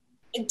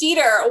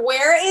 Dieter,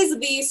 where is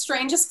the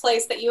strangest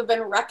place that you've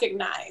been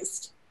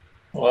recognized?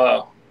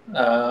 Wow.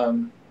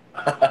 I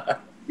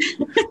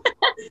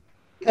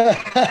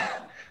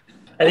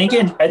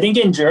think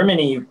in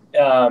Germany,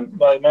 well,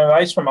 my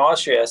wife's from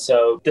Austria,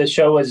 so the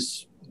show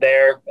was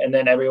there, and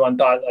then everyone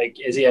thought like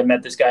Izzy had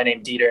met this guy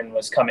named Dieter and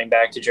was coming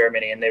back to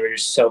Germany, and they were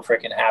just so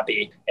freaking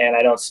happy. And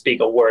I don't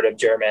speak a word of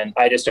German.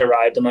 I just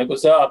arrived and like,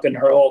 what's up? And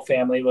her whole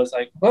family was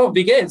like, oh,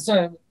 wie geht's?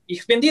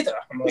 Ich bin Dieter.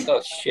 I'm like,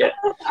 oh shit.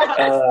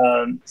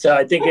 So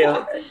I think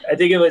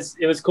it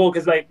was cool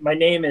because my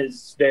name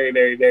is very,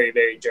 very, very,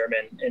 very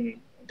German, and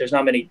there's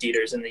not many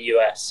Dieters in the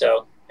U.S.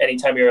 So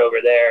anytime you're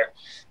over there,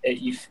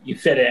 you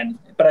fit in.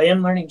 But I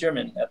am learning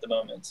German at the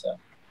moment. So.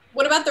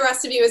 What about the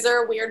rest of you? Is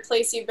there a weird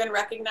place you've been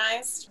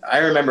recognized? I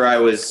remember I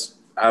was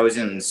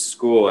in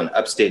school in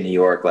upstate New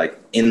York, like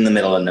in the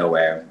middle of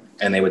nowhere,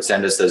 and they would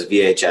send us those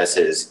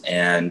VHSs,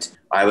 and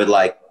I would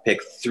like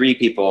pick 3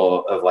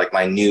 people of like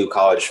my new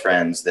college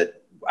friends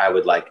that I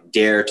would like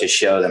dare to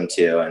show them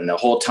to, and the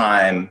whole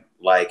time,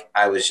 like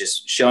I was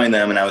just showing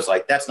them and I was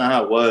like, that's not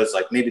how it was.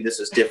 Like maybe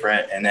this is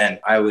different. And then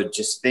I would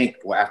just think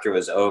after it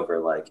was over,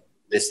 like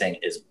this thing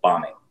is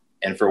bombing.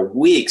 And for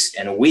weeks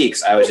and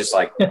weeks, I was just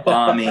like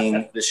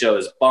bombing. The show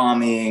is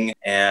bombing.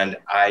 And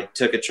I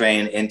took a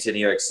train into New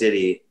York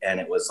City and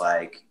it was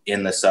like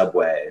in the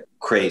subway,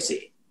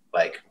 crazy,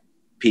 like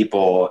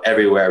people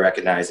everywhere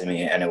recognizing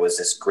me. And it was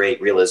this great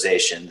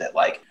realization that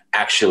like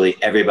actually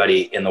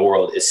everybody in the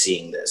world is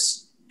seeing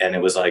this. And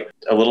it was like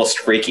a little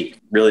freaky,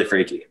 really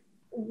freaky.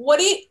 What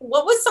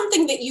was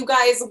something that you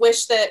guys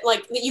wish that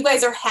you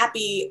guys are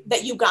happy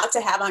that you got to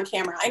have on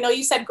camera? I know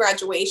you said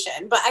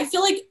graduation, but I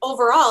feel like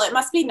overall it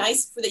must be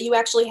nice that you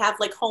actually have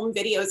like home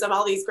videos of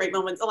all these great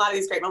moments, a lot of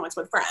these great moments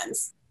with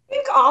friends. I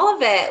think all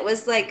of it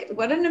was like,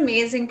 what an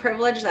amazing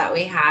privilege that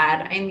we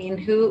had. I mean,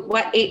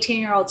 what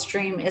 18-year-old's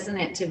dream isn't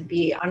it to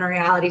be on a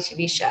reality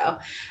TV show?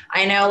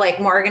 I know like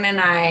Morgan and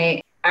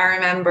I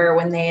remember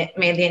when they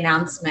made the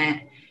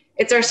announcement.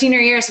 It's our senior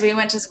year, so we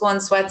went to school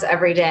in sweats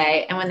every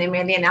day. And when they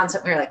made the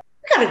announcement, we were like,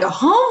 we gotta go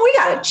home. We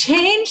gotta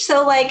change.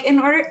 So like in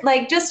order,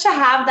 like just to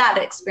have that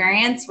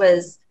experience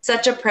was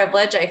such a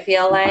privilege, I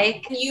feel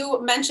like.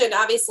 You mentioned,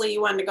 obviously,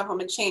 you wanted to go home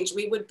and change.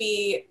 We would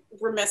be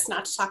remiss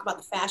not to talk about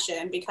the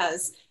fashion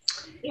because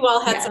you all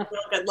had some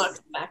real good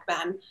looks back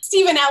then.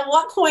 Steven, at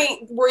what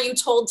point were you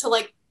told to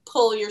like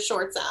pull your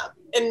shorts up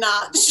and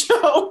not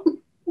show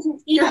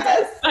your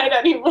best side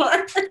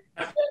anymore?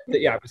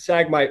 Yeah, I would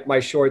sag my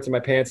shorts and my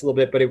pants a little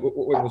bit, but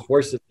what was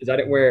worse is I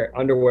didn't wear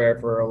underwear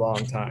for a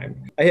long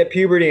time. I hit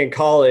puberty in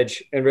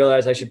college and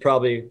realized I should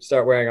probably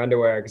start wearing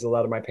underwear because a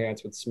lot of my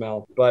pants would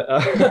smell. But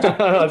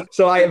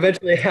so I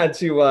eventually had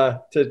to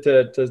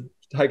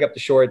hike up the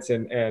shorts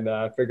and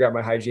figure out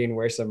my hygiene,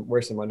 wear some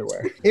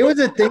underwear. It was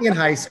a thing in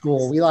high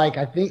school.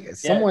 I think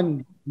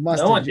someone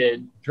must have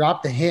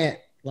dropped the hint,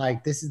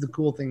 like, this is the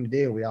cool thing to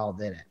do. We all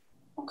did it.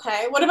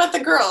 Okay, what about the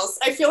girls?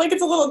 I feel like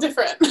it's a little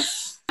different.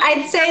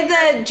 I'd say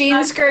the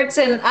jean skirts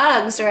and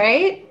Uggs,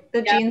 right?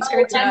 The jean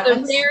skirts and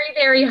the Uggs. very,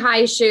 very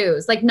high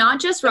shoes, like not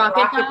just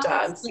rocket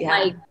dogs,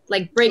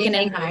 like breaking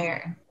in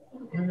higher.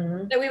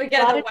 Mm-hmm. That we would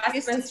get at the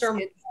Westminster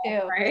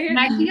too, right? And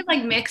I think of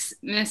like Miss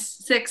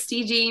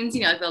 60 jeans,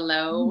 you know, the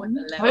low.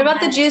 What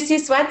about the juicy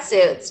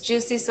sweatsuits?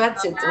 Juicy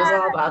sweatsuits. It was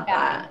all about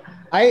that.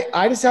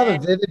 I just have a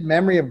vivid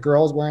memory of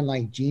girls wearing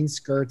like jean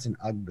skirts and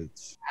Ugg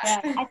boots.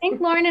 Yeah, I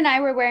think Lauren and I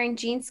were wearing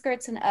jean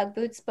skirts and Ugg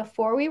boots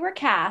before we were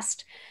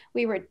cast.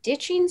 We were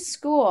ditching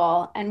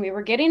school and we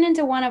were getting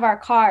into one of our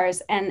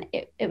cars, and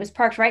it was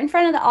parked right in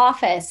front of the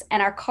office,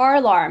 and our car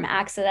alarm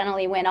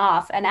accidentally went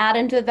off, and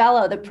Adam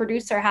DeVello, the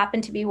producer,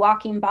 happened to be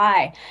walking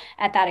by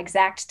at that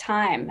exact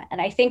time.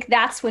 And I think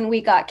that's when we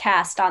got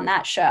cast on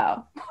that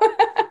show.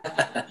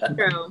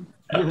 True.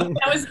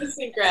 That was the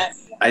secret.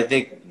 I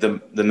think the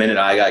minute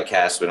I got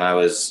cast,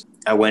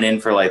 I went in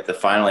for like the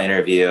final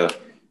interview,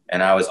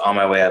 and I was on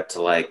my way up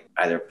to like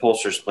either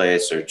Polster's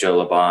place or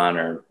Joe LeBon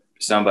or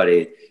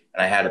somebody,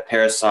 and I had a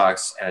pair of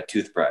socks and a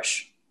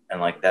toothbrush,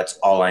 and like that's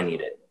all I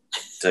needed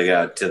to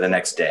go to the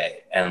next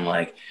day. And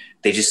like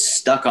they just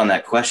stuck on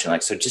that question,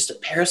 like, so just a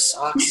pair of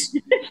socks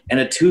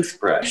and a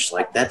toothbrush,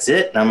 like that's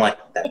it? And I'm like,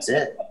 that's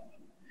it.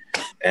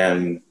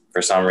 And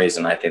for some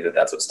reason, I think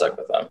that's what stuck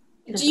with them.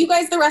 Do you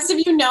guys, the rest of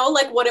you, know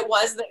like what it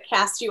was that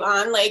cast you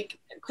on? Like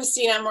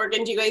Christina and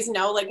Morgan, do you guys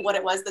know like what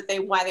it was that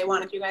why they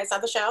wanted you guys on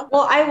the show?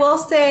 Well, I will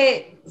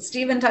say,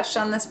 Steven touched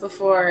on this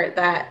before,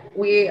 that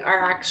we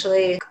are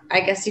actually, I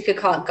guess you could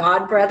call it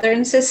god brother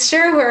and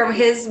sister, where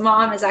his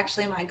mom is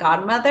actually my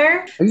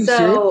godmother. Are you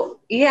serious?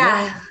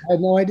 Yeah. I had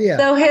no idea.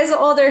 So his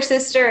older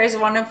sister is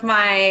one of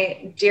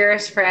my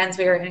dearest friends.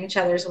 We were in each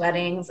other's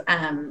weddings.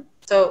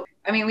 So,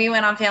 I mean, we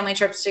went on family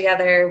trips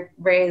together,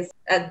 raised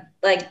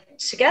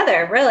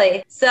together,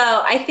 really.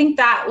 So I think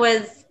that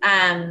was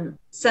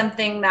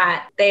something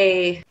that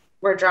they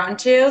were drawn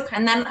to.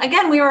 And then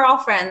again, we were all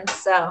friends,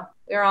 so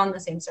we were all in the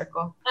same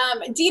circle.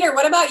 Dieter,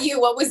 what about you?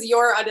 What was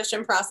your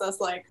audition process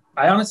like?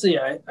 I honestly,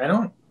 I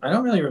don't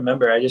really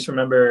remember. I just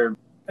remember,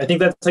 I think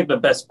that's like the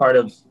best part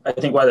of, I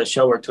think why the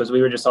show worked was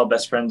we were just all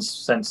best friends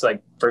since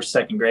like first,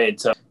 second grade.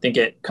 So I think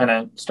it kind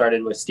of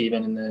started with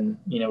Steven, and then,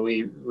 you know,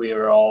 we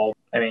were all,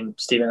 I mean,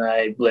 Steven and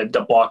I lived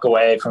a block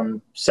away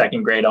from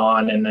second grade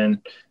on. And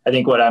then I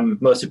think what I'm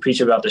most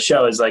appreciative about the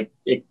show is like,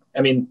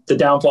 the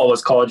downfall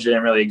was college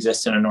didn't really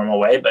exist in a normal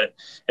way, but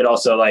it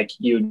also like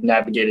you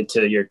navigated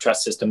to your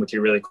trust system with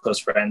your really close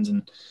friends.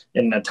 And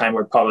in a time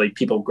where probably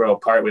people grow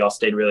apart, we all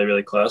stayed really,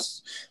 really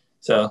close.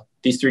 So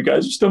these three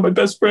guys are still my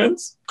best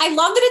friends. I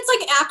love that it's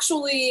like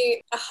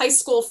actually high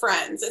school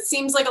friends. It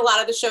seems like a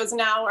lot of the shows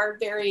now are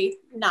very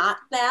not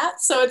that.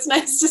 So it's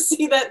nice to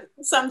see that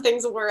some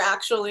things were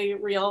actually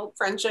real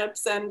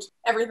friendships and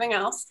everything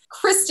else.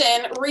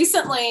 Kristin,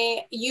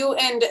 recently you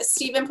and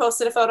Steven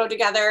posted a photo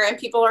together, and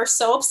people are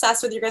so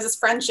obsessed with your guys'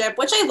 friendship,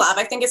 which I love.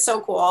 I think it's so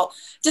cool.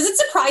 Does it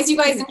surprise you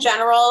guys in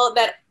general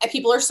that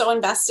people are so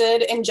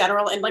invested in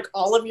general in like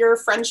all of your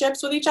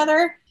friendships with each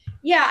other?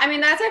 Yeah, I mean,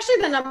 that's actually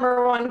the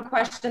number one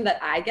question that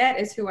I get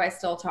is who I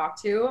still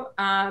talk to.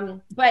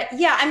 But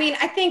yeah, I mean,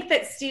 I think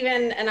that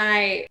Steven and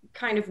I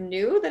kind of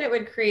knew that it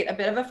would create a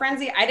bit of a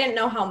frenzy. I didn't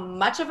know how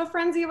much of a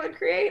frenzy it would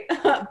create,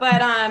 but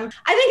I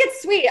think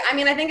it's sweet. I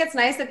mean, I think it's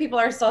nice that people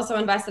are still so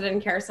invested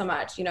and care so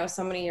much, you know,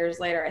 so many years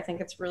later. I think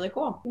it's really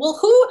cool. Well,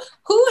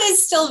 who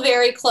is still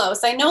very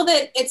close? I know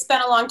that it's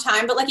been a long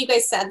time, but like you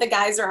guys said, the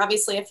guys are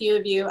obviously a few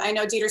of you. I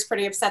know Dieter's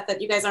pretty upset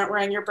that you guys aren't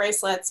wearing your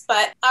bracelets,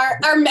 but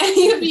are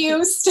many of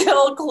you still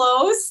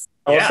close?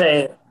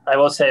 I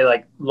will say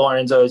like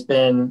Lauren's always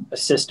been a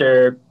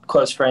sister,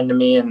 close friend to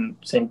me, and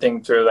same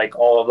thing through like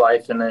all of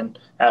life, and then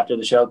after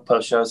the show,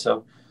 post show.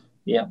 So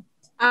yeah.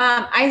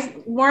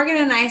 Morgan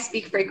and I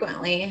speak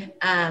frequently,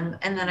 and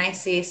then I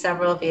see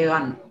several of you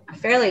on a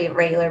fairly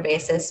regular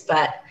basis,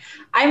 but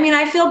I mean,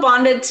 I feel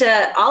bonded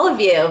to all of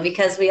you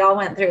because we all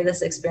went through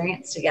this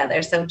experience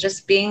together. So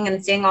just being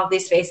and seeing all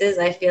these faces,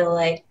 I feel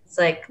like it's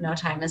like no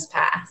time has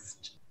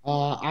passed.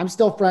 I'm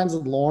still friends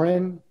with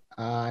Lauren.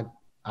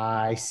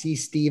 I see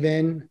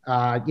Steven,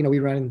 we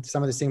run in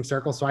some of the same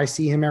circles. So I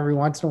see him every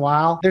once in a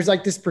while. There's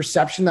like this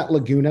perception that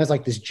Laguna is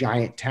like this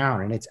giant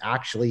town. And it's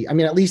actually, I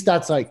mean, at least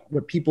that's like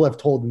what people have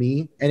told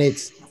me. And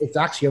it's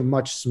actually a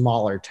much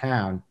smaller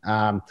town.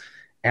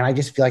 And I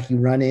just feel like you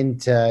run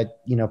into,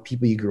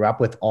 people you grew up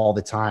with all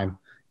the time.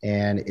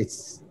 And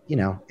it's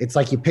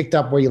like you picked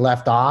up where you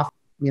left off,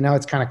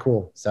 it's kind of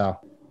cool. So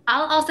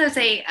I'll also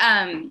say, but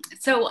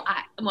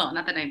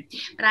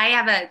I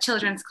have a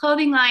children's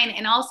clothing line,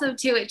 and also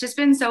too, it's just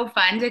been so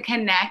fun to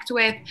connect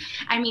with.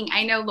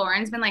 I know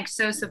Lauren's been like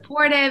so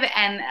supportive,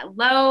 and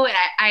Lo,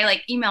 I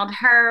like emailed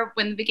her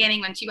in the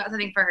beginning when she bought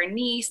something for her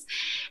niece,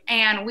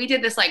 and we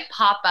did this like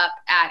pop up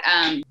at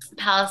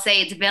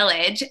Palisades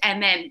Village,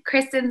 and then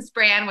Kristin's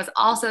brand was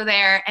also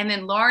there, and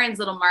then Lauren's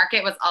little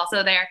market was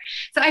also there.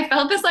 So I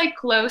felt this like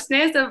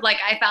closeness of like,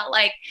 I felt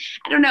like,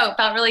 I don't know, it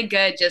felt really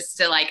good just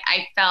to like,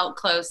 I felt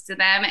close to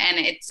them, and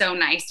it's so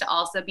nice to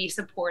also be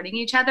supporting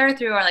each other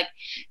through our like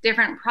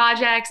different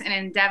projects and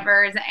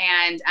endeavors.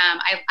 And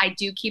I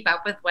do keep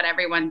up with what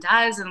everyone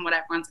does and what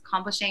everyone's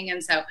accomplishing,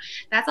 and so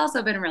that's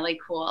also been really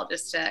cool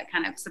just to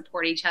kind of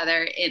support each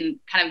other in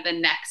kind of the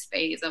next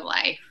phase of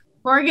life.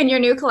 Morgan, your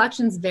new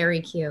collection's very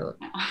cute.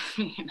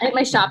 I have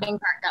my shopping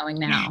cart going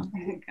now.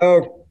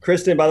 Oh,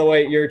 Kristin, by the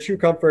way, your True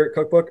Comfort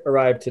cookbook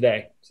arrived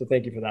today, so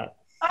thank you for that.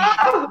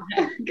 Oh,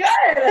 good.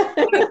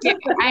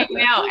 I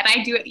know, and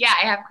I do it. Yeah,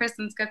 I have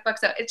Kristin's cookbook,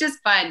 so it's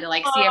just fun to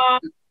like see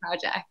everyone's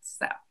projects.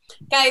 So,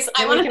 guys,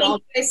 I want to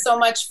thank you guys so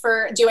much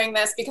for doing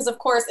this, because of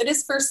course it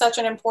is for such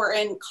an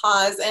important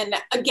cause. And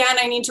again,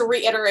 I need to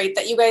reiterate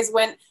that you guys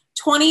went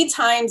 20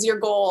 times your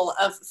goal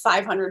of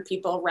 500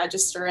 people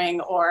registering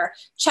or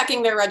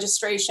checking their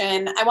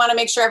registration. I want to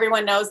make sure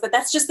everyone knows that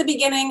that's just the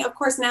beginning. Of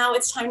course, now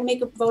it's time to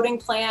make a voting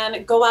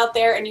plan. Go out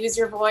there and use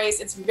your voice.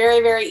 It's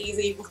very, very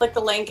easy. You can click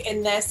the link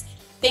in this.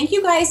 Thank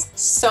you guys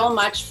so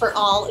much for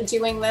all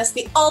doing this.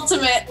 The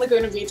ultimate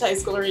Laguna Beach High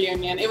School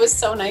reunion. It was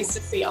so nice to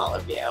see all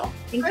of you.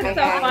 It was so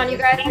fun, you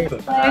guys. I'm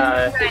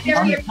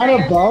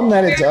kind of bummed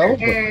that it's over.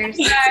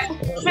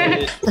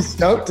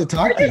 Stoked to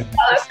talk to you.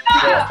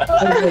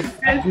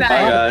 Bye,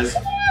 guys.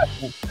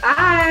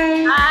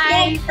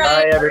 Bye.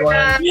 Bye, everyone.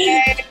 Are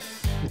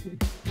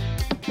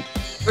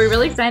we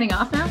really signing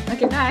off now?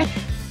 Okay, bye.